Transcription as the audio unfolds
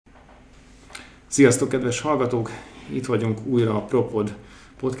Sziasztok, kedves hallgatók! Itt vagyunk újra a ProPod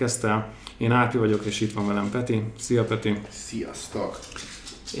podcasttel. Én Árpi vagyok, és itt van velem Peti. Szia, Peti! Sziasztok!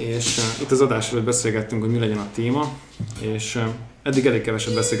 És itt az adás előtt beszélgettünk, hogy mi legyen a téma, és eddig elég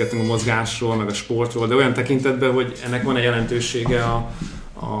keveset beszélgettünk a mozgásról, meg a sportról, de olyan tekintetben, hogy ennek van egy jelentősége a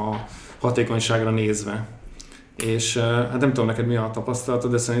hatékonyságra nézve. És hát nem tudom neked mi a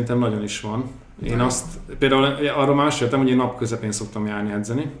tapasztalatod, de szerintem nagyon is van. Én azt, például arról már meséltem, hogy én napközepén szoktam járni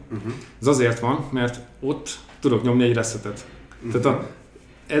edzeni. Ez azért van, mert ott tudok nyomni egy resetet. Tehát az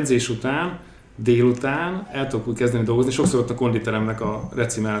edzés után, délután el tudok úgy kezdeni dolgozni. Sokszor ott a konditeremnek a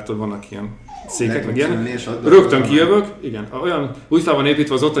reci mellett vannak ilyen székek, meg ilyen. Rögtön kijövök, igen. Úgy fel van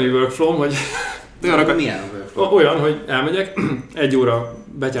építve az ottani workflow, hogy olyan, hogy elmegyek, 1 óra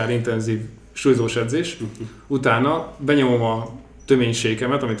betyár intenzív súlyzós edzés, utána benyomom a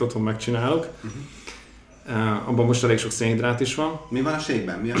töménysékemet, amit otthon megcsinálok. Abban most elég sok szénhidrát is van. Mi van a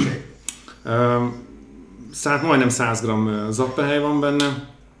shake-ben? Mi a shake? Majdnem 100 g zappehely van benne,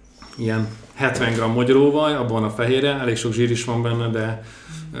 ilyen 70 g mogyoróvaj, abban van a fehérje, elég sok zsír is van benne, de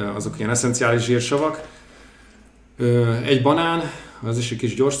azok ilyen eszenciális zsírsavak. 1 banán, az is egy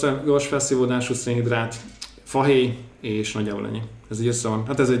kis gyors felszívódású szénhidrát, fahéj, és nagyjából ennyi. Ez így össze van.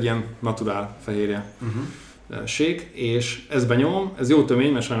 Hát ez egy ilyen naturál fehérje shake, és ezt benyomom, ez jó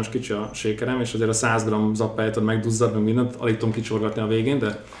tömény, mert sajnos kicsi a shakerem, és azért a 100 g zappelyet megduzzad, meg mindent, alig tudom kicsorgatni a végén,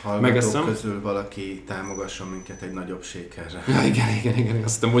 de megeszem. Közül valaki támogasson minket egy nagyobb shakerre. Ja, igen,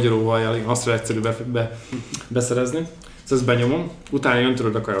 azt a magyaróvajjal aztra egyszerű beszerezni. Szóval ezt benyomom, utána jön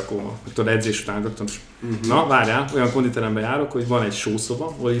tőled a kajakóma, tudod, edzés után rögtön. Na, várjál, olyan konditerembe járok, hogy van egy sószoba,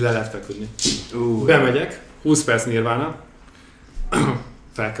 ahol így le lehet feküdni. Bemegyek, 20 perc nirvána,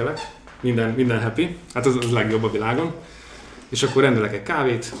 felkelek, minden happy, hát az legjobb a világon, és akkor rendelek egy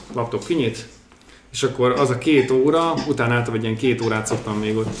kávét, laptop kinyit, és akkor az a 2 óra, utána általában egy ilyen 2 órát szoktam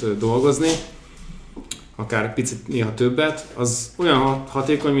még ott dolgozni, akár picit néha többet, az olyan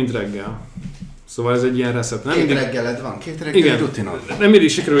hatékony, mint reggel. Szóval ez egy ilyen recept. Két reggeled van, 2 reggeli rutinod. Nem mindig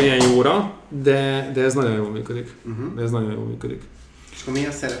sikerül ilyen jóra, de ez nagyon jól működik. És akkor mi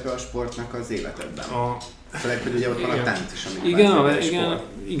a szerepe a sportnak az életedben? Főleg, hogy ugye ott van a tánc is, ami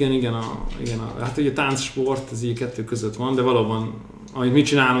igen, hát ugye tánc-sport, ez így 2 között van, de valóban, amit mi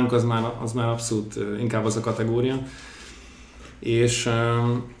csinálunk, az már abszolút inkább az a kategória. És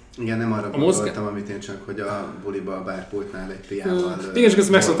igen, nem arra gondoltam, amit én csak, hogy a buliba a bárpultnál egy piával... Igen, és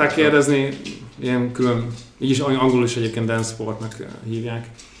ezt meg szokták kérdezni, ilyen külön, így is angolul is egyébként dance sportnak hívják.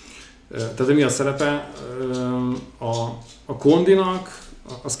 Tehát mi a szerepe? A kondinak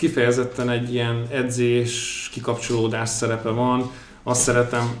az kifejezetten egy ilyen edzés, kikapcsolódás szerepe van. Azt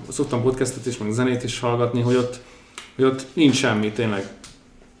szeretem, szoktam podcastet is, meg zenét is hallgatni, hogy ott nincs semmi tényleg.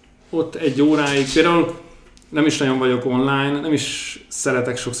 Ott 1 óráig, például nem is nagyon vagyok online, nem is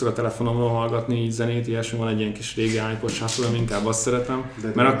szeretek sokszor a telefonomról hallgatni így zenét, ilyesmi, van egy ilyen kis régi iPod shuffle, inkább azt szeretem,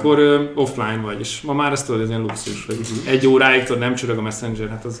 mert akkor offline vagy, és ma már ezt tudod, ez ilyen luxus, hogy 1 óráig tudod, nem csörög a Messenger,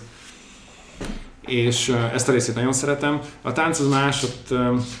 hát az... És ezt a részét nagyon szeretem. A tánc az más,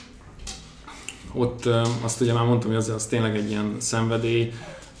 ott azt ugye már mondtam, hogy az tényleg egy ilyen szenvedély.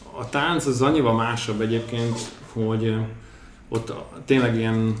 A tánc az annyival másabb egyébként, hogy ott tényleg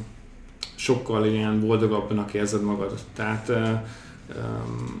ilyen sokkal ilyen boldogabbnak érzed magad. Tehát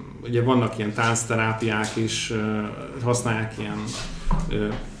ugye vannak ilyen táncterápiák is, használják ilyen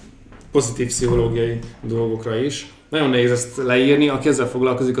pozitív pszichológiai dolgokra is. Nagyon nehéz ezt leírni, aki ezzel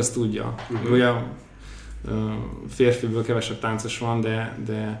foglalkozik, azt tudja. Ugye férfiből kevesebb táncos van,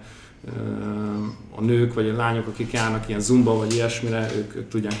 de a nők vagy a lányok, akik járnak ilyen zumba vagy ilyesmire, ők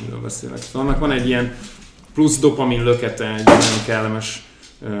tudják, miről beszélek. Szóval annak van egy ilyen plusz dopamin lökete, egy nagyon kellemes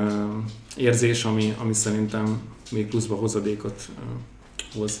érzés, ami szerintem még pluszba hozadékot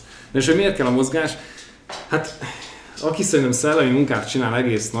hoz. És hogy miért kell a mozgás? Hát aki szerintem szellemi munkát csinál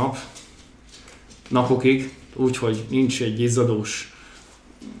egész napokig, úgyhogy nincs egy izzadós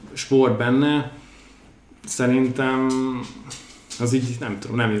sport benne, szerintem az így nem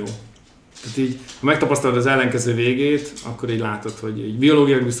tudom, nem jó. Tehát így, ha megtapasztalod az ellenkező végét, akkor így látod, hogy így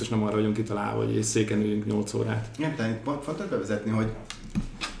biológiailag biztos nem arra vagyunk kitalálva, hogy egy széken üljünk 8 órát. Igen, tehát fontos bevezetni, hogy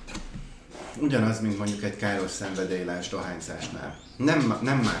ugyanaz, mint mondjuk egy káros szenvedélylás dohányzásnál.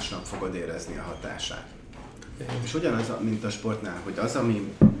 Nem másnap fogod érezni a hatását. És ugyanaz, mint a sportnál, hogy az,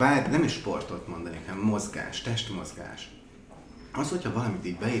 ami bár nem is sportot mondani, hanem mozgás, testmozgás. Az, hogyha valamit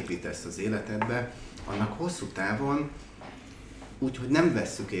így beépítesz az életedbe, annak hosszú távon, úgyhogy nem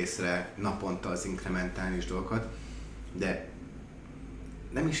vesszük észre naponta az inkrementális dolgokat, de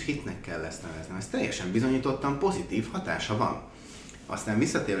nem is hitnek kell ezt neveznem. Ez teljesen bizonyítottan pozitív hatása van. Aztán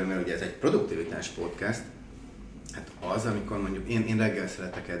visszatérve, mert ugye ez egy produktivitás podcast, hát az, amikor mondjuk én reggel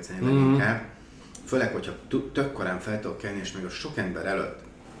szeretek edzeni leginkább, főleg, hogyha tök korán fel tudok kelni, és meg a sok ember előtt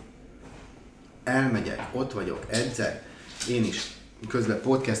elmegyek, ott vagyok, edzek, én is közben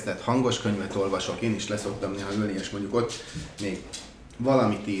podcastet, hangos könyvet olvasok, én is leszoktam néha ülni, és mondjuk ott még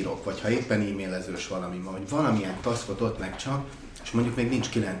valamit írok, vagy ha éppen e-mailezős valami, vagy valamilyen taskot ott megcsap, és mondjuk még nincs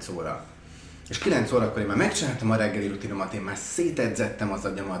 9 óra. És 9 órakor én már megcsináltam a reggeli rutinomat, én már szétedzettem az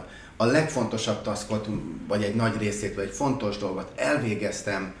agyamat, a legfontosabb taskot, vagy egy nagy részét, vagy egy fontos dolgot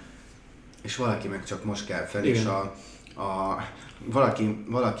elvégeztem, és valaki meg csak most kell fel, igen. És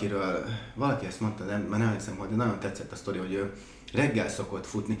valaki ezt mondta, már nem hiszem, hogy nagyon tetszett a sztori, hogy ő reggel szokott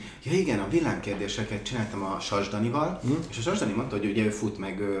futni. Ja igen, a villámkérdéseket csináltam a Sasdanival, és a Sasdani mondta, hogy ugye ő fut,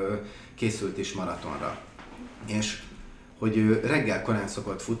 meg készült is maratonra. És hogy ő reggel korán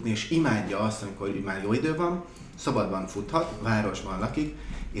szokott futni, és imádja azt, amikor már jó idő van, szabadban futhat, városban lakik,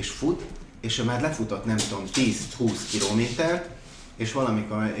 és fut, és ő már lefutott nem tudom 10-20 kilométert, és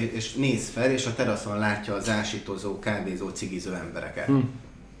valamikor, és néz fel, és a teraszon látja az ásítozó, kávézó, cigiző embereket.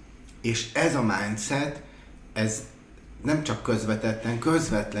 És ez a mindset, ez nem csak közvetetten,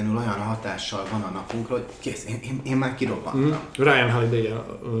 közvetlenül olyan hatással van a napunkra, hogy kész, én már kirobbantam. Ryan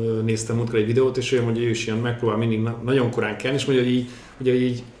Holiday-jel néztem múltkor egy videót, és ő mondja, ő is ilyen megpróbál mindig nagyon korán kelni, és mondja, hogy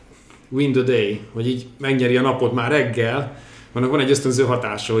így win the day, hogy így megnyeri a napot már reggel, van egy ösztönző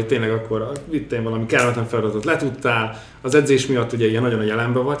hatása, hogy tényleg akkor vittél valami kellemetlen feladatot, letudtál, az edzés miatt ugye ilyen nagyon a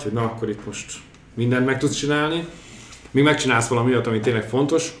jelenben vagy, hogy na akkor itt most mindent meg tudsz csinálni, míg megcsinálsz valami olyat, ami tényleg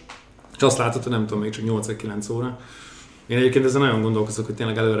fontos, és azt látod, hogy nem tudom, még csak 8-9 óra. Én egyébként ezen nagyon gondolkozok, hogy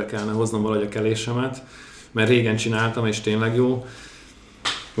tényleg előre kellene hoznom valahogy a kelésemet, mert régen csináltam, és tényleg jó.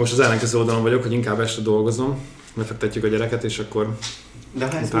 Most az ellenkező oldalon vagyok, hogy inkább este dolgozom, lefektetjük a gyereket, és akkor de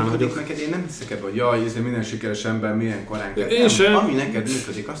ha ez működik neked, én nem hiszek ebben, hogy jaj, ez minden sikeres ember milyen korán kell. Én sem. Ami neked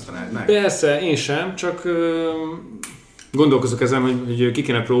működik, azt találd meg. Persze, én sem, csak gondolkozok ezen, hogy ki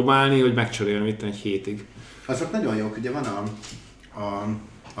kéne próbálni, hogy megcseréljem itt egy hétig. Azok nagyon jók, ugye van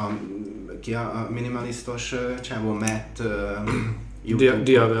a minimalisztos csávó Matt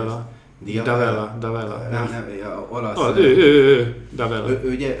Davella. Olasz. Davella.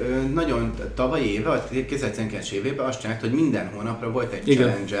 Ő ugye nagyon tavalyi éve, 2019 évében azt csinált, hogy minden hónapra volt egy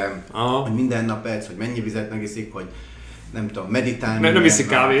challenge, hogy minden nap edz, hogy mennyi vizet megiszik, hogy nem tudom, meditálni. Nem iszik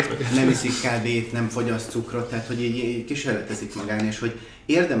kávét. Nem iszik kávét, nem fogyaszt cukrot, tehát hogy így kísérletezik magán, és hogy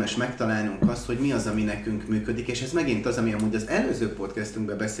érdemes megtalálnunk azt, hogy mi az, ami nekünk működik, és ez megint az, ami amúgy az előző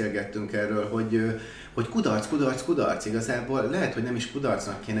podcastunkban beszélgettünk erről, hogy kudarc, igazából lehet, hogy nem is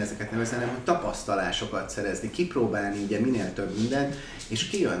kudarcnak kéne ezeket nevezni, hanem hogy tapasztalásokat szerezni, kipróbálni ugye minél több mindent, és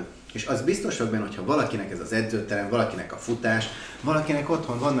kijön. És az biztos vagy benne, hogyha valakinek ez az edzőterem, valakinek a futás, valakinek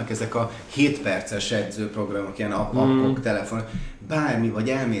otthon vannak ezek a 7 perces edzőprogramok, ilyen appok, telefonok, bármi, vagy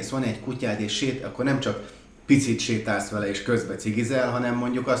elmész, van egy kutyád és akkor nem csak picit sétálsz vele és közbe cigizel, hanem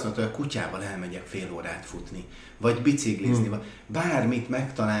mondjuk azt mondod, hogy a kutyával elmegyek fél órát futni, vagy biciklizni, vagy bármit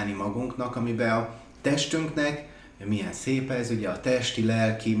megtalálni magunknak, amiben a testünknek, milyen szép ez, ugye a testi,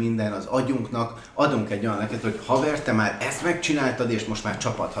 lelki, minden, az agyunknak adunk egy olyan leket, hogy haver, te már ezt megcsináltad, és most már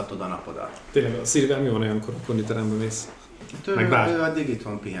csapathatod a napodat. Tényleg, a Sirivel mi van olyankor, a konditeremben mész? Ő addig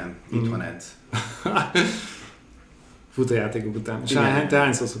itthon pihen, itthon edz. Futójátékok után. És te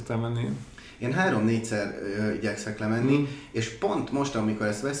hányszor szoktál menni? Én 3-4-szer igyekszek lemenni, és pont most, amikor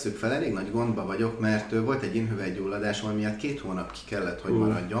ezt vesszük fel, elég nagy gondba vagyok, mert volt egy inhüvelygyulladásom, ami miatt 2 hónap ki kellett, hogy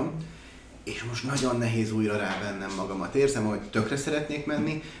maradjon. És most nagyon nehéz újra rávennem magamat. Érzem, hogy tökre szeretnék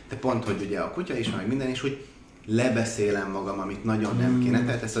menni, de pont, hogy ugye a kutya is, meg minden is, hogy lebeszélem magam, amit nagyon nem kéne.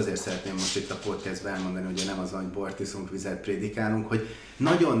 Tehát ezt azért szeretném most itt a podcastben elmondani, hogy nem az, hogy bort iszunk, vizet prédikálunk, hogy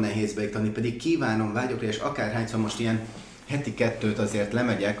nagyon nehéz beiktatni, pedig kívánom, vágyok rá, és akárhányszor most ilyen heti 2 azért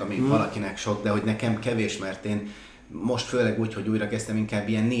lemegyek, ami valakinek sok, de hogy nekem kevés, mert én most főleg úgy, hogy újra kezdtem, inkább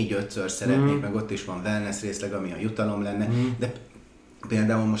ilyen 4-5-ször szeretnék, meg ott is van wellness részleg, ami a jutalom lenne, de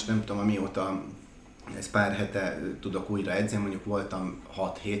például most nem tudom, amióta ez pár hete tudok újra edzeni, mondjuk voltam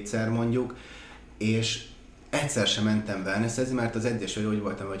 6-7-szer mondjuk, és egyszer sem mentem wellnessezni, mert az edzésről úgy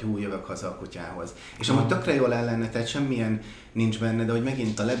voltam, hogy jövök haza a kutyához. És amúgy tökre jól el lenne, tehát semmilyen nincs benne, de hogy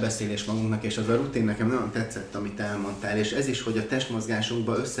megint a lebeszélés magunknak, és az a rutin nekem nagyon tetszett, amit elmondtál, és ez is, hogy a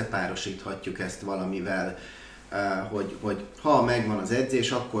testmozgásunkba összepárosíthatjuk ezt valamivel, hogy ha megvan az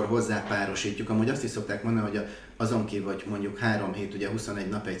edzés, akkor hozzápárosítjuk. Amúgy azt is szokták mondani, hogy azon kívül, hogy mondjuk 3 hét, ugye 21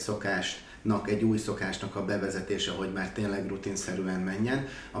 nap egy új szokásnak a bevezetése, hogy már tényleg rutinszerűen menjen.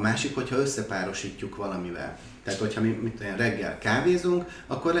 A másik, hogyha összepárosítjuk valamivel. Tehát, hogyha mi reggel kávézunk,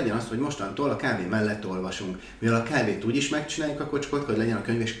 akkor legyen az, hogy mostantól a kávé mellett olvasunk. Mivel a kávét úgy is megcsináljuk a kocskot, hogy legyen a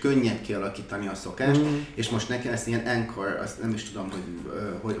könyv, és könnyebb kialakítani a szokást. És most nekem ezt ilyen anchor, azt nem is tudom,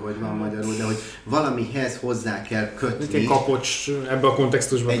 hogy van magyarul, de hogy valamihez hozzá kell kötni. Egy kapocs ebbe a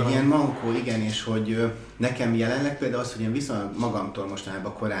kontextusban. Egy ilyen mankó, igen, és hogy nekem jelenleg például az, hogy én viszonylag magamtól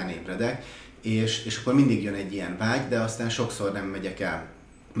mostanában korán ébredek, és akkor mindig jön egy ilyen vágy, de aztán sokszor nem megyek el.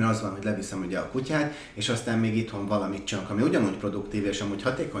 Mert az van, hogy leviszem ugye a kutyát, és aztán még itthon valamit csinálok, ami ugyanúgy produktív és amúgy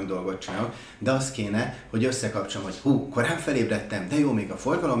hatékony dolgot csinálok, de az kéne, hogy összekapcsolom, hogy korán felébredtem, de jó, még a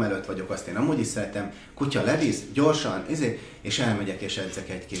forgalom előtt vagyok, azt én amúgy is szeretem, kutya levisz, gyorsan, és elmegyek és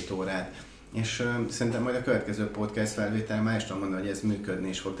edzek 1-2 órát. És szerintem majd a következő podcast felvétel már is tudom mondani, hogy ez működni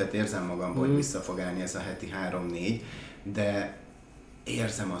is fog, tehát érzem magamból, hogy vissza fog állni ez a heti 3-4, de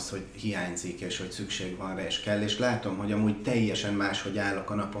érzem azt, hogy hiányzik, és hogy szükség van rá, és kell, és látom, hogy amúgy teljesen máshogy állok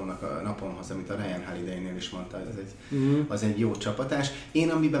a napomhoz, amit a Ryan Holiday-nél is mondta, az egy jó csapatás. Én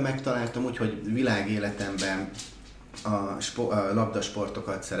amiben megtaláltam úgy, hogy világéletemben a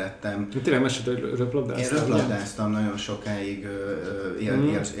labdasportokat szerettem. Tényleg mesélted, hogy röplabdáztál? Én röplabdáztam nagyon sokáig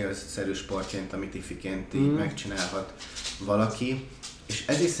élszerű sportként, amit ifiként így megcsinálhat valaki. És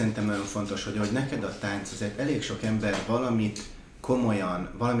ez is szerintem nagyon fontos, hogy neked a tánc, azért elég sok ember valamit komolyan,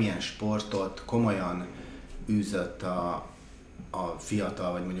 valamilyen sportot komolyan űzött a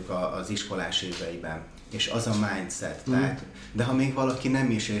fiatal, vagy mondjuk az iskolás éveiben. És az a mindset. Tehát, de ha még valaki nem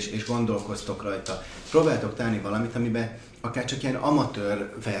is, és gondolkoztok rajta, próbáltok találni valamit, amiben akár csak ilyen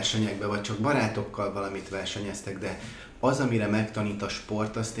amatőr versenyekben, vagy csak barátokkal valamit versenyeztek, de az, amire megtanít a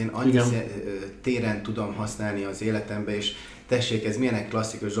sport, azt én annyi téren tudom használni az életemben, és tessék, ez milyen egy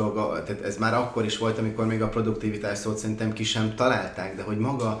klasszikus dolga, tehát ez már akkor is volt, amikor még a produktivitás szót szerintem ki sem találták, de hogy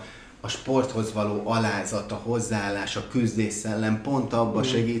maga a sporthoz való alázat, a hozzáállás, a küzdésszellem pont abba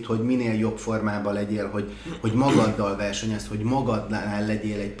segít, hogy minél jobb formában legyél, hogy magaddal versenyezz, hogy magadnál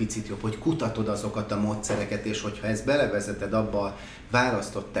legyél egy picit jobb, hogy kutatod azokat a módszereket, és hogyha ezt belevezeted abba a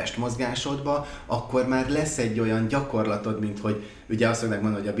választott testmozgásodba, akkor már lesz egy olyan gyakorlatod, mint hogy ugye azt szokták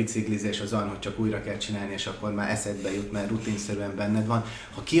mondani, hogy a biciklizés az olyan, hogy csak újra kell csinálni, és akkor már eszedbe jut, mert rutinszerűen benned van.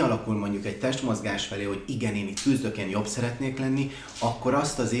 Ha kialakul mondjuk egy testmozgás felé, hogy igen, én itt küzdök, én jobb szeretnék lenni, akkor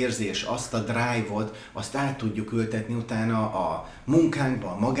azt az érzés, azt a drive-ot, azt át tudjuk ültetni utána a munkánkba,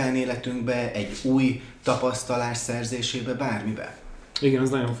 a magánéletünkbe, egy új tapasztalás szerzésébe, bármibe. Igen, ez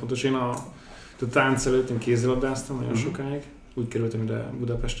nagyon fontos. Én a tánc előtt én kézilabdáztam nagyon sokáig. Úgy kerültem ide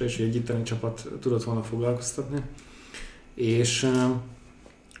Budapestre, és egy itteni csapat tudott volna foglalkoztatni. És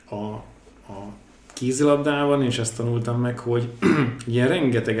a kézilabdában is ezt tanultam meg, hogy ilyen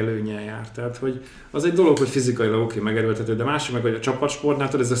rengeteg előnnyel jár. Tehát, hogy az egy dolog, hogy fizikailag oké, megerőltető, de másik meg, hogy a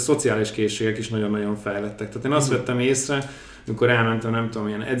csapatsportnál ez a szociális készségek is nagyon-nagyon fejlettek. Tehát én azt vettem észre, amikor elmentem, nem tudom,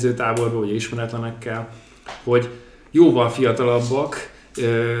 ilyen edzőtáborba, ugye ismeretlenekkel, hogy jóval fiatalabbak,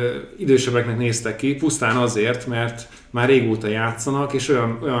 idősebbeknek néztek ki, pusztán azért, mert már régóta játszanak, és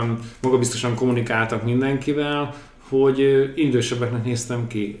olyan magabiztosan kommunikáltak mindenkivel, hogy idősebbeknek néztem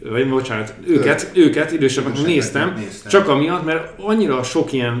ki, vagy bocsánat, őket idősebbeknek néztem, csak amiatt, mert annyira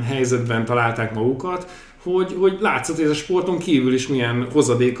sok ilyen helyzetben találták magukat, hogy látszott, hogy ez a sporton kívül is milyen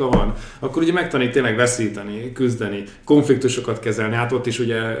hozadéka van. Akkor ugye megtanít tényleg veszíteni, küzdeni, konfliktusokat kezelni, hát ott is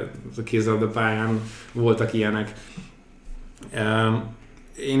ugye a kézilabda pályán voltak ilyenek.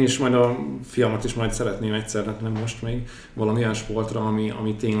 Én is majd a fiamat is majd szeretném egyszer, nem most még, valamilyen sportra,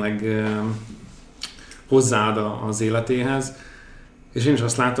 ami tényleg hozzáad az életéhez. És én is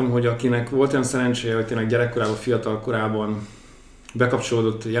azt látom, hogy akinek volt olyan szerencséje, hogy tényleg gyerekkorában, fiatal korában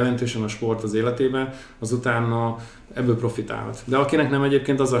bekapcsolódott jelentősen a sport az életébe, az utána ebből profitálhat. De akinek nem,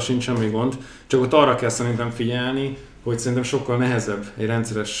 egyébként azzal sincs semmi gond, csak ott arra kell szerintem figyelni, hogy szerintem sokkal nehezebb egy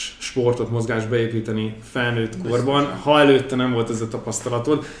rendszeres sportot, mozgást beépíteni felnőtt korban, ha előtte nem volt ez a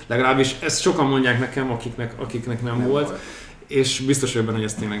tapasztalatod. Legalábbis ezt sokan mondják nekem, akiknek nem volt, és biztos vagyok benne, hogy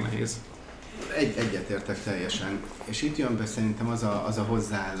ez tényleg nehéz. Egyetértek teljesen. És itt jön be szerintem az a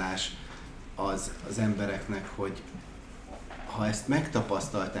hozzáállás az embereknek, hogy ha ezt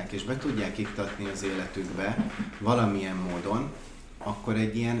megtapasztalták és be tudják iktatni az életükbe valamilyen módon, akkor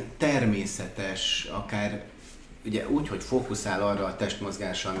egy ilyen természetes, akár ugye úgy, hogy fókuszál arra a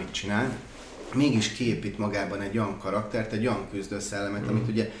testmozgásra, amit csinál, mégis kiépít magában egy olyan karaktert, egy olyan küzdőszellemet, amit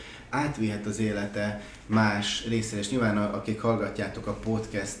ugye átvihet az élete más részére, és nyilván akik hallgatjátok a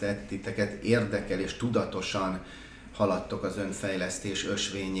podcastet, titeket érdekel és tudatosan haladtok az önfejlesztés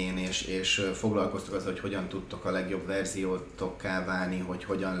ösvényén, és foglalkoztok azzal, hogy hogyan tudtok a legjobb verziótokká válni, hogy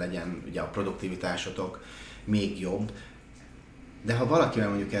hogyan legyen ugye a produktivitásotok még jobb. De ha valakivel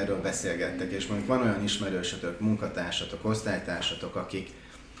mondjuk erről beszélgettek, és mondjuk van olyan ismerősötök, munkatársatok, osztálytársatok, akik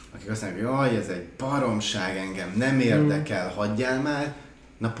akik azt mondják, hogy jaj, ez egy baromság, engem nem érdekel, hagyjál már.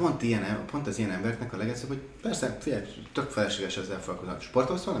 Na pont az ilyen embereknek a legegyszerűbb, hogy persze, figyelj, tök felesleges ezzel foglalkozni.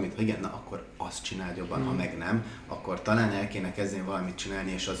 Sportolsz valamit? Ha igen, na akkor azt csináld jobban, ha meg nem, akkor talán el kéne kezdeni valamit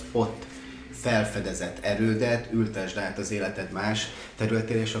csinálni, és az ott felfedezett erődet ültesd át az életed más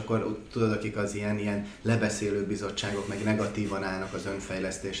területére, és akkor tudod, akik az ilyen lebeszélő bizottságok meg negatívan állnak az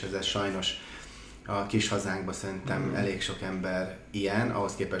önfejlesztéshez, ez sajnos a kis hazánkban szerintem elég sok ember ilyen,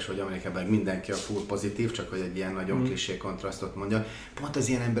 ahhoz képest, hogy Amerikában mindenki a full pozitív, csak hogy egy ilyen nagyon klisé kontrasztot mondjak. Pont az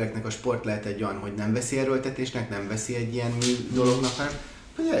ilyen embereknek a sport lehet egy olyan, hogy nem veszi erőltetésnek, nem veszi egy ilyen dolognak, hanem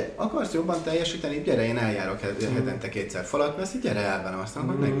hogy akarsz jobban teljesíteni, gyere, én eljárok hetente 2-szer falat veszi, gyere el velem, aztán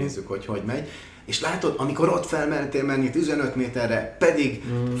majd megnézzük, hogy megy. És látod, amikor ott felmertél menni 15 méterre, pedig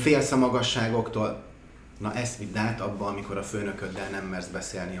félsz a magasságoktól, na ezt vidd át abba, amikor a főnököddel nem mersz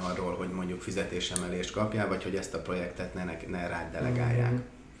beszélni arról, hogy mondjuk fizetésemelést kapjál, vagy hogy ezt a projektet ne rád delegálják.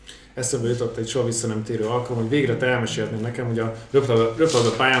 Eszembe jutott egy soha vissza nem térő alkalom, hogy végre te elmesélnél nekem, hogy a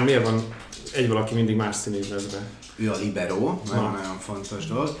röplabda pályán miért van egy valaki mindig más színű be. Ő a liberó, nagyon fontos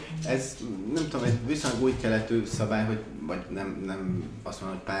dolog. Ez nem tudom, egy viszonylag új keletű szabály, vagy nem azt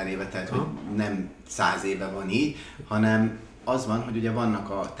mondom, hogy pár éve, tehát hogy nem 100 éve van így, hanem az van, hogy ugye vannak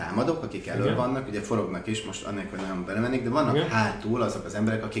a támadók, akik elől vannak, ugye forognak is, most annélkül, hogy nagyon belemennék, de vannak hátul azok az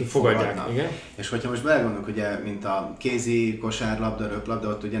emberek, akik fogadnak. És hogyha most belegondolunk, ugye, mint a kézi, kosárlabda, röplabda,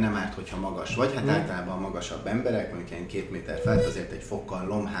 ott ugye nem árt, hogyha magas vagy, hát általában magasabb emberek, mondjuk ilyen 2 méter felett azért egy fokkal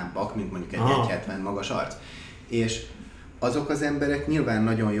lomhábbak, mint mondjuk egy 1,70 magas arc. És azok az emberek nyilván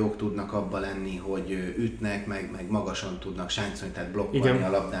nagyon jók tudnak abba lenni, hogy ütnek, meg magasan tudnak sáncolni, tehát blokkolni a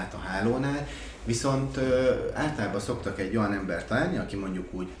labdát a hálónál, viszont általában szoktak egy olyan embert találni, aki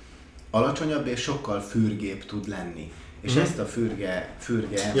mondjuk úgy alacsonyabb és sokkal fürgébb tud lenni. És ezt a fürge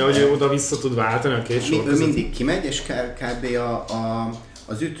ja, hogy ő oda-vissza tud váltani a két sor között. Ő mindig kimegy, és kb.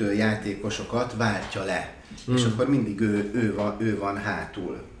 Az ütő játékosokat váltja le. És akkor mindig ő van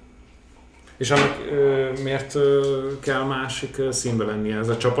hátul. És annak miért kell másik színbe lennie? Ez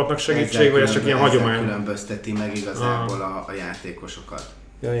a csapatnak segítség, vagy ez csak ilyen hagyomány? Ezzel különbözteti meg igazából a játékosokat.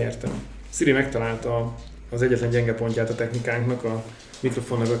 Ja, értem. Siri megtalálta az egyetlen gyenge pontját a technikánknak, a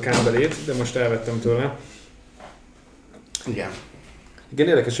mikrofonnak a kábelét, de most elvettem tőle. Igen. Igen,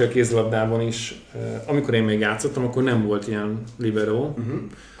 érdekes, hogy a kézilabdában is, amikor én még játszottam, akkor nem volt ilyen liberó.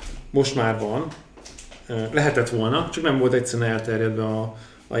 Most már van. Lehetett volna, csak nem volt egyszerűen elterjedve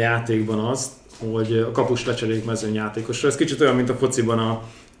a játékban az, hogy a kapust lecserélik mezőnyjátékosra. Ez kicsit olyan, mint a fociban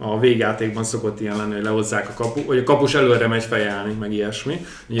a végjátékban szokott ilyen lenni, hogy lehozzák a kapu, vagy a kapus előre megy fejelni, meg ilyesmi.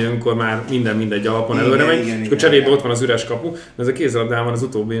 Ugye amikor már mindegy alapon előre megy, és akkor cserébe ott van az üres kapu. De ez a kézilabdában az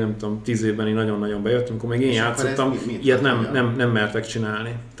utóbbi, nem tudom, 10 évben így nagyon-nagyon bejött, amikor még én játszottam, ilyet nem mertek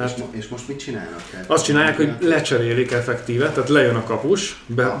csinálni. Tehát és most mit csinálnak? Azt csinálják, hogy lecserélik effektíve, tehát lejön a kapus,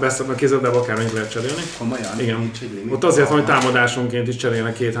 beszabnak a kézilabdába akármennyit lehet cserélni. Komolyan? Igen. Ott azért van, hogy támadásonként is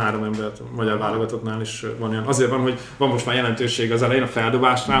cserélnek 2-3 embert, a magyar válogatottnál is van olyan. Azért van, hogy van most már jelentőség az elején a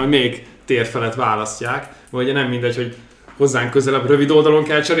feldobásnál, hogy még tér felett választják, vagy nem mindegy, hogy hozzánk közelebb rövid oldalon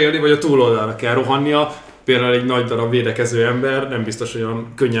kell cserélni, vagy a túloldalra kell rohannia. Például egy nagy darab védekező ember nem biztos, hogy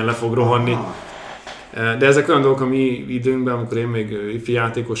olyan könnyen le fog rohanni. De ezek olyan dolgok a mi időnkben, amikor én még ifi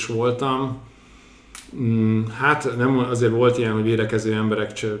játékos voltam, hát nem azért volt ilyen, hogy védekező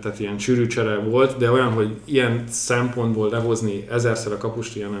emberek, tehát ilyen csűrűcsere volt, de olyan, hogy ilyen szempontból lehozni 1000-szer a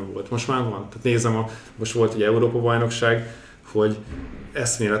kapust, ilyen nem volt. Most már van. Tehát nézem, most volt egy Európa-bajnokság, hogy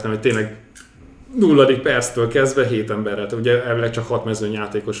eszméletlen, hogy tényleg 0. perctől kezdve 7 emberrel, tehát ugye elvileg csak 6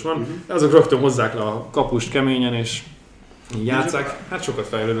 mezőnyjátékos van, de azok rögtön hozzák le a kapust keményen, és így játsszák. Hát sokat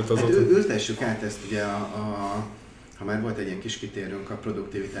fejlődött azóta. Ültessük át ezt ugye ha már volt egy ilyen kis kitérőnk a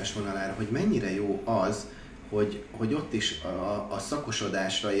produktivitás vonalára, hogy mennyire jó az, hogy ott is a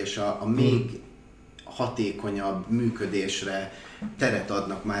szakosodásra és a még hatékonyabb működésre teret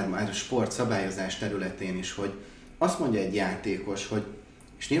adnak már a sportszabályozás területén is, hogy azt mondja egy játékos, hogy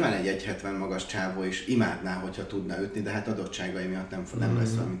és nyilván egy 1,70 magas csávó is imádná, hogyha tudna ütni, de hát adottságai miatt nem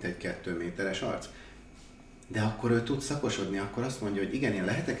lesz olyan, mint egy 2 méteres arc. De akkor ő tud szakosodni, akkor azt mondja, hogy igen, én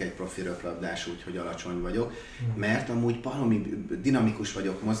lehetek egy profi röplabdás úgy, hogy alacsony vagyok, mert amúgy baromi dinamikus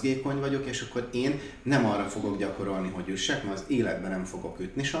vagyok, mozgékony vagyok, és akkor én nem arra fogok gyakorolni, hogy üssek, mert az életben nem fogok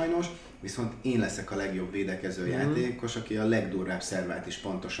ütni sajnos, viszont én leszek a legjobb védekező játékos, aki a legdurvább szervát is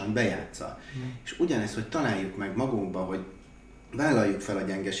pontosan bejátsza. És ugyanez, hogy találjuk meg magunkba, hogy vállaljuk fel a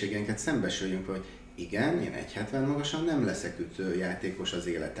gyengeségeinket, szembesüljünk, hogy igen, én 1,70 magasan nem leszek ütőjátékos az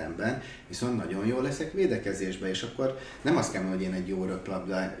életemben, viszont nagyon jól leszek védekezésben, és akkor nem azt kell mondani, hogy én egy jó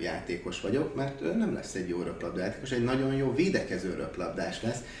röplabda játékos vagyok, mert ő nem lesz egy jó röplabda játékos, egy nagyon jó védekező röplabdás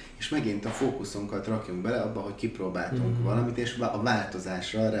lesz, és megint a fókuszunkat rakjunk bele abba, hogy kipróbáltunk valamit, és a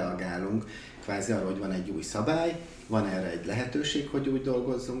változásra reagálunk, kvázi arra, hogy van egy új szabály, van erre egy lehetőség, hogy úgy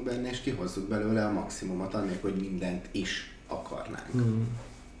dolgozzunk benne, és kihozzuk belőle a maximumot, annélkül, hogy mindent is akarnánk.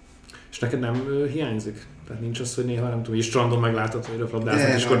 És neked nem hiányzik? Tehát nincs az, hogy néha nem tudom, hogy strandon meglátod, hogy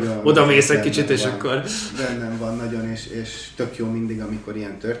röplabdáznak, és akkor oda mész egy kicsit, és akkor... Bennem van nagyon, és tök jó mindig, amikor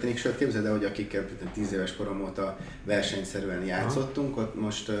ilyen történik. Sőt, képzeld el, hogy akikkel 10 éves korom óta versenyszerűen játszottunk, ott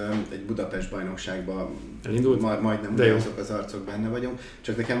most egy Budapest bajnokságban majdnem ugyanazok az arcok benne vagyunk.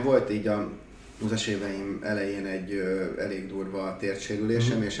 Csak nekem volt így a 20-as éveim elején egy elég durva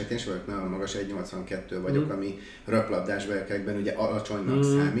térdsérülésem, és hát én sem vagyok nagyon magas, 1,82 vagyok, ami röplabdás belkekben ugye alacsonynak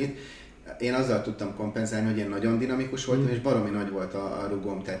számít. Én azzal tudtam kompenzálni, hogy én nagyon dinamikus voltam, és baromi nagy volt a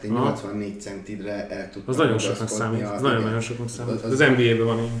rugóm, tehát én 84 centidre el tudtam. Az nagyon soknak számít, az nagyon soknak számít. Az NBA-ben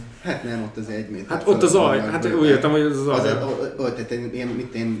van így. Hát nem, ott az 1 méter. Hát ott az aj, hát úgy értem, hogy az aj. Tehát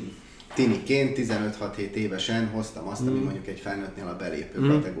én tiniként, 15-6-7 évesen hoztam azt, ami mondjuk egy felnőttnél a belépő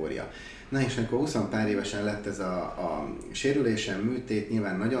kategória. Na és amikor 20 pár évesen lett ez a sérülésem, műtét,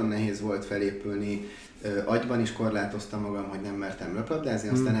 nyilván nagyon nehéz volt felépülni, agyban is korlátoztam magam, hogy nem mertem röplabdázni,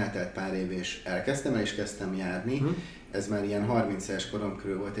 aztán eltelt pár év és elkezdtem el, és kezdtem járni. Ez már ilyen 30 éves korom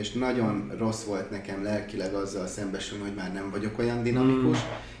körül volt, és nagyon rossz volt nekem lelkileg azzal szembesülni, hogy már nem vagyok olyan dinamikus.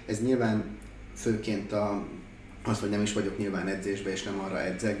 Ez nyilván főként az, hogy nem is vagyok nyilván edzésben, és nem arra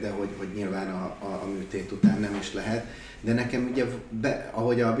edzek, de hogy nyilván a műtét után nem is lehet. De nekem ugye,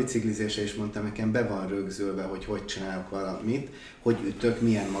 ahogy a biciklizésre is mondtam, nekem be van rögzülve, hogy csinálok valamit, hogy ütök,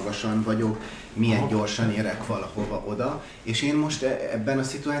 milyen magasan vagyok, milyen gyorsan érek valahova oda, és én most ebben a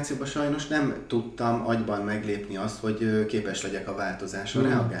szituációban sajnos nem tudtam agyban meglépni azt, hogy képes legyek a változásra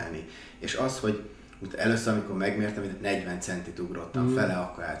reagálni. És az, hogy először, amikor megmértem, hogy 40 centit ugrottam fele,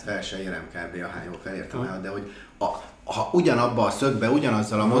 akkor hát fel se érem kb. Ahány jól felértem el, de hogy ha ugyanabba a szögbe,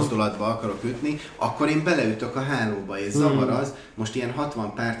 ugyanazzal a mozdulatba akarok ütni, akkor én beleütök a hálóba, és zavar az, most ilyen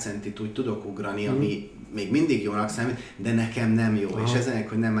 60 pár centit úgy tudok ugrani, ami még mindig jónak számít, de nekem nem jó, és ezenek,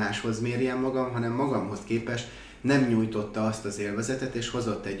 hogy nem máshoz mérjem magam, hanem magamhoz képest nem nyújtotta azt az élvezetet, és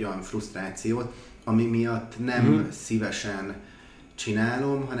hozott egy olyan frusztrációt, ami miatt nem szívesen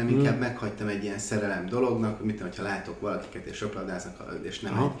csinálom, hanem inkább meghagytam egy ilyen szerelem dolognak, mit tudom, hogyha látok valakiket és röplabdáznak, és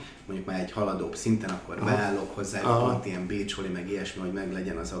nem mondjuk már egy haladóbb szinten, akkor beállok hozzá, pont ilyen bécsoli, meg ilyesmi, hogy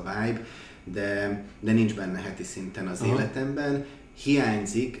meglegyen az a vibe, de nincs benne heti szinten az életemben.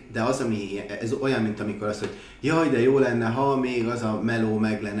 Hiányzik, de az, ami ez olyan, mint amikor az, hogy jaj, de jó lenne, ha még az a meló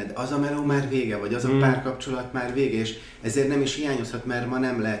meg lenne, de az a meló már vége, vagy az a párkapcsolat már vége, és ezért nem is hiányozhat, mert ma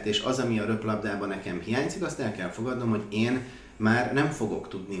nem lehet, és az, ami a röplabdában nekem hiányzik, azt el kell fogadnom, hogy én már nem fogok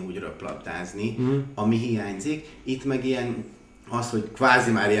tudni úgy röplabdázni, ami hiányzik. Itt meg ilyen az, hogy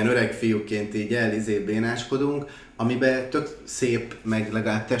kvázi már ilyen öreg fiúként így bénáskodunk, amiben tök szép, meg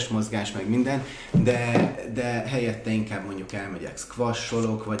legalább testmozgás, meg minden, de helyette inkább mondjuk elmegyek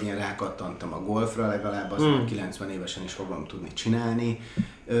squasholok, vagy én rákattantam a golfra, legalább azt 90 évesen is fogom tudni csinálni.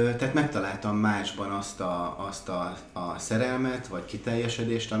 Tehát megtaláltam másban azt a szerelmet, vagy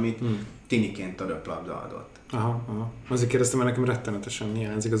kiteljesedést, amit tiniként a röplabda adott. Aha. Azért kérdeztem, mert nekem rettenetesen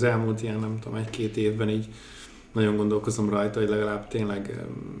hiányzik. Az elmúlt ilyen, nem tudom, 1-2 évben így nagyon gondolkozom rajta, hogy legalább tényleg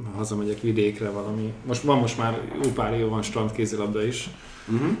hazamegyek vidékre valami. Most már jó pár év van strandkézilabda is.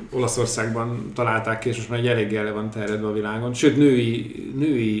 Olaszországban találták ki, és most már egy eléggé el van terjedve a világon. Sőt,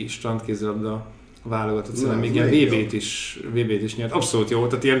 női strandkézilabda válogatott, szerintem még ilyen VB-t is nyert. Abszolút jó,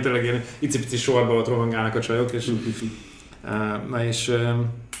 tehát ilyen tényleg ilyen icipici sorba ott rohangálnak a csajok, és és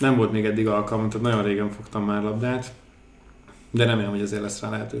nem volt még eddig alkalmam, tehát nagyon régen fogtam már labdát, de remélem, hogy ezért lesz rá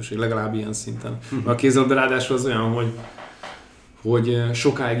lehetőség, legalább ilyen szinten. A kézilabda ráadásul az olyan, hogy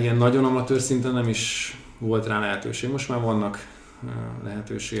sokáig ilyen nagyon amatőr szinten nem is volt rá lehetőség. Most már vannak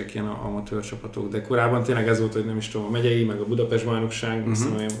lehetőségek, ilyen amatőr csapatok, de korábban tényleg ez volt, hogy nem is tudom, a megyei, meg a Budapest bajnokság,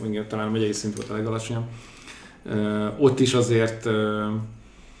 talán a megyei szint volt a legalacsonyabb. Ott is azért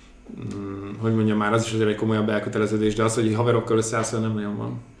hogy mondjam már, az is azért egy komolyabb elköteleződés, de az, hogy haverokkal összeállsz, nem nagyon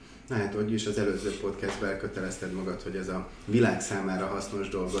van. Hát, hogy is az előző podcastben elkötelezted magad, hogy ez a világ számára hasznos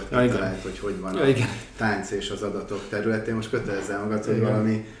dolgot kitalált, hogy van a tánc és az adatok területén. Most kötelezzel magad, hogy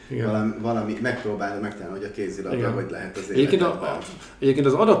valami megpróbálod megtalálni, hogy a kézilabda hogy lehet az életedben. Egyébként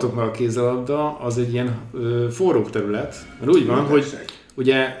az adatok meg a kézilabda az egy ilyen forró terület, mert úgy van, hogy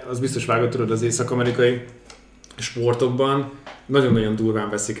ugye az biztos vágott, tudod, az észak-amerikai sportokban nagyon-nagyon durván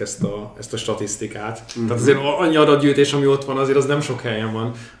veszik ezt a statisztikát. Tehát azért annyi adatgyűjtés, ami ott van, azért az nem sok helyen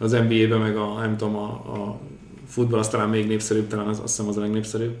van az NBA-ben, meg a futball, az talán még népszerűbb, talán azt hiszem az a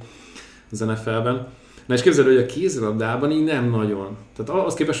legnépszerűbb az NFL-ben. Na és képzeld, hogy a kézilabdában így nem nagyon. Tehát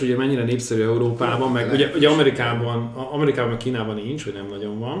az képest, hogy mennyire népszerű Európában, meg ugye Amerikában, meg Kínában nincs, hogy nem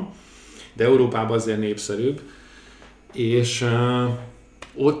nagyon van, de Európában azért népszerűbb, és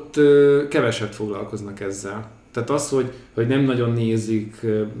ott keveset foglalkoznak ezzel. Tehát az, hogy nem nagyon nézik,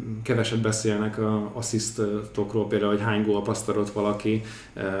 keveset beszélnek az asszisztokról, például, hogy hány gólpaszt adott valaki,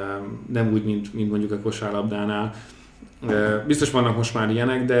 nem úgy, mint mondjuk a kosárlabdánál. Biztos vannak most már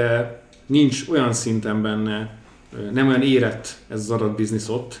ilyenek, de nincs olyan szinten benne, nem olyan érett ez az adatbiznisz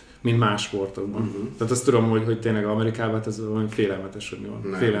ott, mint más sportokban. Tehát azt tudom, hogy tényleg Amerikában ez valami félelmetes, hogy mi van.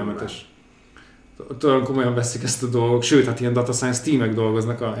 Nem, félelmetes. Olyan komolyan veszik ezt a dolgok, sőt, hát ilyen data science teamek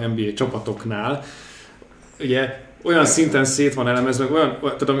dolgoznak a NBA csapatoknál. Ugye olyan szinten szét van elemezve,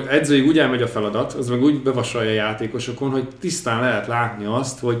 tehát az edzőig úgy elmegy a feladat, az meg úgy bevasalja a játékosokon, hogy tisztán lehet látni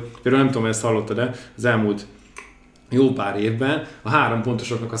azt, hogy például nem tudom, ezt hallottad-e, az elmúlt jó pár évben a 3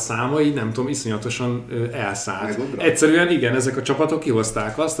 pontosoknak a száma így nem tudom, iszonyatosan elszállt. Egyszerűen igen, ezek a csapatok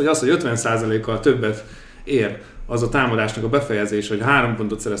kihozták azt, hogy 50%-kal többet ér az a támadásnak a befejezés, hogy 3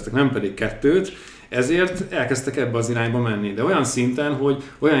 pontot szereztek, nem pedig 2-t, ezért elkezdtek ebbe az irányba menni. De olyan szinten, hogy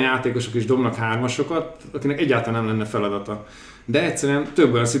olyan játékosok is dobnak 3-asokat, akinek egyáltalán nem lenne feladata. De egyszerűen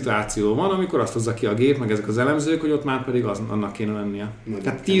több olyan szituáció van, amikor azt hozza ki a gép, meg ezek az elemzők, hogy ott már pedig annak kéne lennie.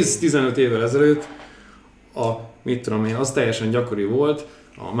 Tehát 10-15 évvel ezelőtt az teljesen gyakori volt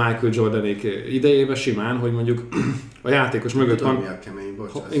a Michael Jordanék idejében simán, hogy mondjuk a játékos mögött van... Mi a kemény,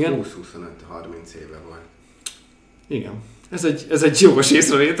 bocs, ez 20-25-30 éve volt. Igen. Ez egy jogos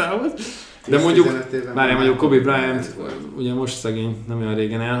észrevétel volt. De mondjuk Kobe Bryant, ugye most szegény, nem olyan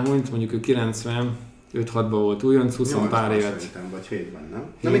régen elhunyt, mondjuk ő 95-6-ban volt újonc, 20 pár évet. Szerintem, vagy 7-ben, nem?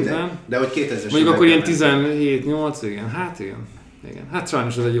 Na minden, de hogy 2000-es mondjuk akkor ilyen 17-8, igen, hát igen. Igen, hát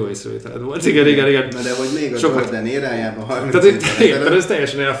sajnos ez egy jó észrevételed volt. Igen. Na de hogy még a Jordan érájában 30 tehát ez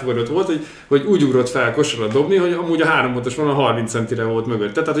teljesen elfogadott volt, hogy úgy ugrott fel kosarra dobni, hogy amúgy a 3 pontos vonal 30 centire volt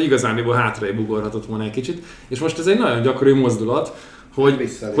mögött. Tehát hogy igazániból hátrább ugorhatott volna egy kicsit. És most ez egy nagyon gyakori mozdulat,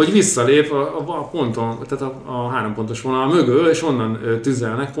 hogy visszalép a ponton, tehát a 3 pontos vonal mögül, és onnan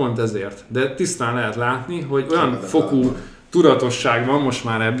tüzelnek pont ezért. De tisztán lehet látni, hogy olyan fokú tudatosság van most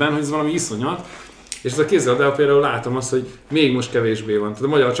már ebben, hogy ez valami iszonyat. És ez a kézilabdában például látom azt, hogy még most kevésbé van. Tehát a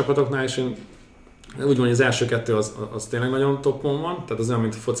magyar csapatoknál is én úgy mondom, hogy az első 2 az tényleg nagyon topon van. Tehát az olyan,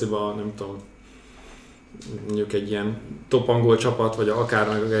 mint a fociban, nem tudom, mondjuk egy ilyen top angol csapat, vagy akár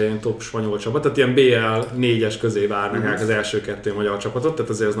meg egy ilyen top spanyol csapat. Tehát ilyen BL 4-es közé várnak az első 2 magyar csapatot,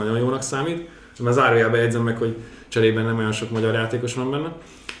 tehát azért ez nagyon jónak számít. Mert zárójelben jegyzem meg, hogy cserében nem olyan sok magyar játékos van benne.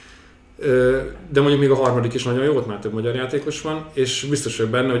 De mondjuk még a harmadik is nagyon jó, ott már több magyar játékos van, és biztos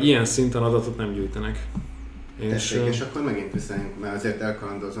vagyok benne, hogy ilyen szinten adatot nem gyűjtenek. És akkor megint visszajönk, mert azért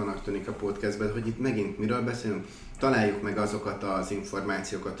elkalandozónak tűnik a podcastben, hogy itt megint miről beszélünk, találjuk meg azokat az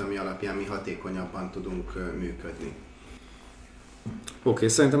információkat, ami alapján mi hatékonyabban tudunk működni. Oké,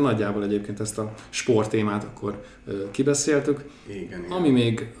 szerintem nagyjából egyébként ezt a sport témát akkor kibeszéltük. Igen.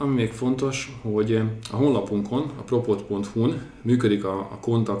 Ami még fontos, hogy a honlapunkon, a propod.hu-n működik a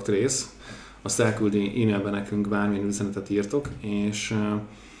kontaktrész, azt elküldi e-mailben nekünk, bármilyen üzenetet írtok, és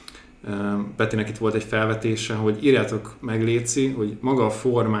Petinek itt volt egy felvetése, hogy írjátok meg, léci, hogy maga a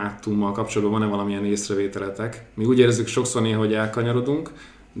formátummal kapcsolatban van-e valamilyen észrevételetek. Mi úgy érezzük sokszor néha, hogy elkanyarodunk,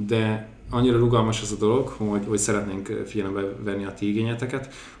 de annyira rugalmas ez a dolog, hogy szeretnénk figyelembe venni a ti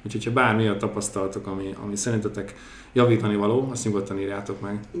igényeteket. Úgyhogy ha bármi a tapasztalatok, ami szerintetek javítani való, azt nyugodtan írjátok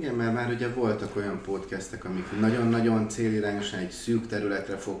meg. Igen, mert már ugye voltak olyan podcastek, amik nagyon-nagyon célirányosan egy szűk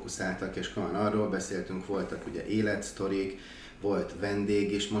területre fókuszáltak, és komolyan arról beszéltünk, voltak ugye életsztorik, volt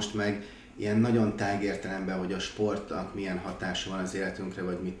vendég, és most meg ilyen nagyon tág értelemben, hogy a sportnak milyen hatása van az életünkre,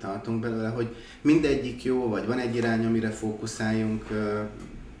 vagy mit tartunk belőle, hogy mindegyik jó, vagy van egy irány, amire fókuszáljunk,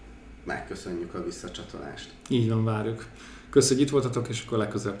 megköszönjük a visszacsatolást. Így van, várjuk. Köszönjük, hogy itt voltatok, és akkor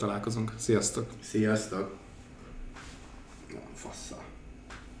legközelebb találkozunk. Sziasztok! Sziasztok! Na, fasszal.